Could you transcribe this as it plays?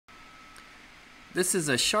This is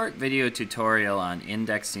a short video tutorial on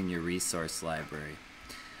indexing your resource library.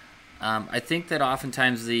 I think that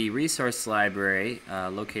oftentimes the resource library,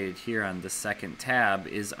 located here on the second tab,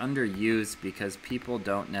 is underused because people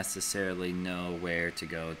don't necessarily know where to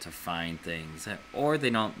go to find things, or they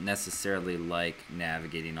don't necessarily like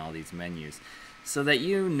navigating all these menus. So that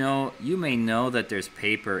you may know that there's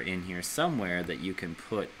paper in here somewhere that you can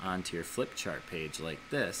put onto your flip chart page like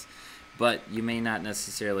this, but you may not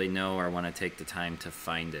necessarily know or want to take the time to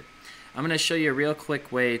find it. I'm going to show you a real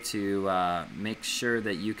quick way to make sure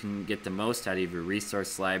that you can get the most out of your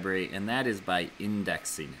resource library, and that is by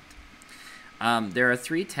indexing it. There are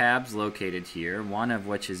three tabs located here, one of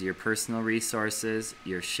which is your personal resources,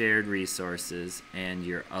 your shared resources, and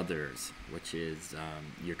your others, which is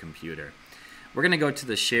your computer. We're going to go to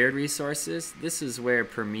the shared resources. This is where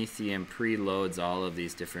Promethean preloads all of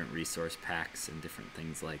these different resource packs and different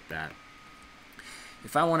things like that.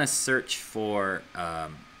 If I want to search for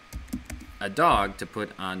a dog to put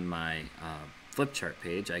on my flip chart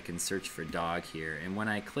page, I can search for dog here, and when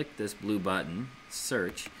I click this blue button,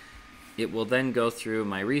 search, it will then go through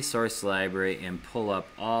my resource library and pull up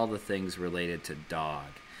all the things related to dog.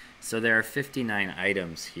 So there are 59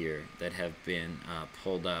 items here that have been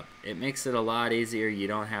pulled up. It makes it a lot easier. You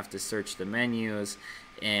don't have to search the menus,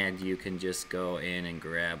 and you can just go in and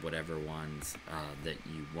grab whatever ones that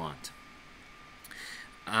you want.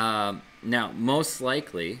 Now, most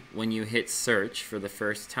likely, when you hit search for the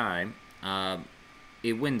first time,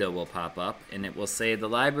 a window will pop up, and it will say the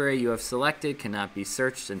library you have selected cannot be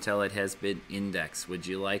searched until it has been indexed. Would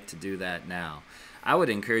you like to do that now? I would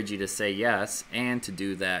encourage you to say yes and to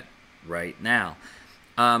do that right now.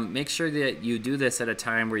 Make sure that you do this at a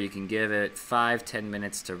time where you can give it 5-10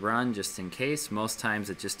 minutes to run, just in case. Most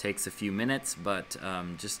times it just takes a few minutes, but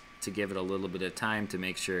just to give it a little bit of time to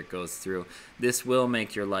make sure it goes through. This will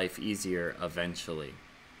make your life easier eventually.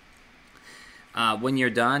 When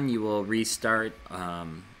you're done, you will restart.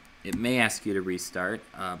 It may ask you to restart,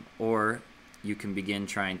 or you can begin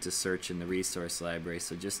trying to search in the resource library.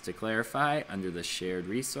 So just to clarify, under the shared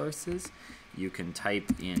resources, you can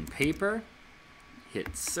type in paper,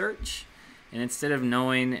 hit search, and instead of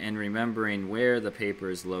knowing and remembering where the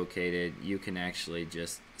paper is located, you can actually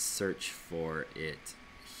just search for it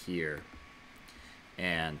here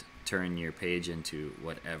and turn your page into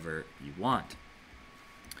whatever you want.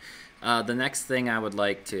 The next thing I would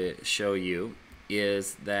like to show you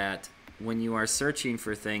is that when you are searching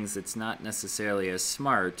for things, it's not necessarily as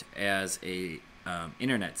smart as a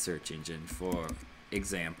internet search engine. For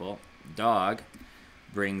example, dog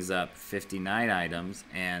brings up 59 items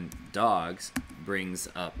and dogs brings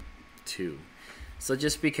up 2. So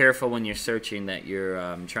just be careful when you're searching that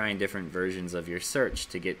you're trying different versions of your search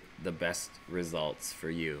to get the best results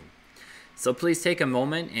for you. So please take a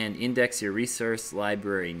moment and index your resource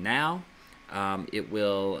library now. It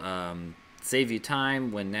will save you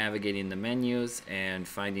time when navigating the menus and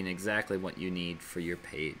finding exactly what you need for your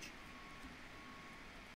page.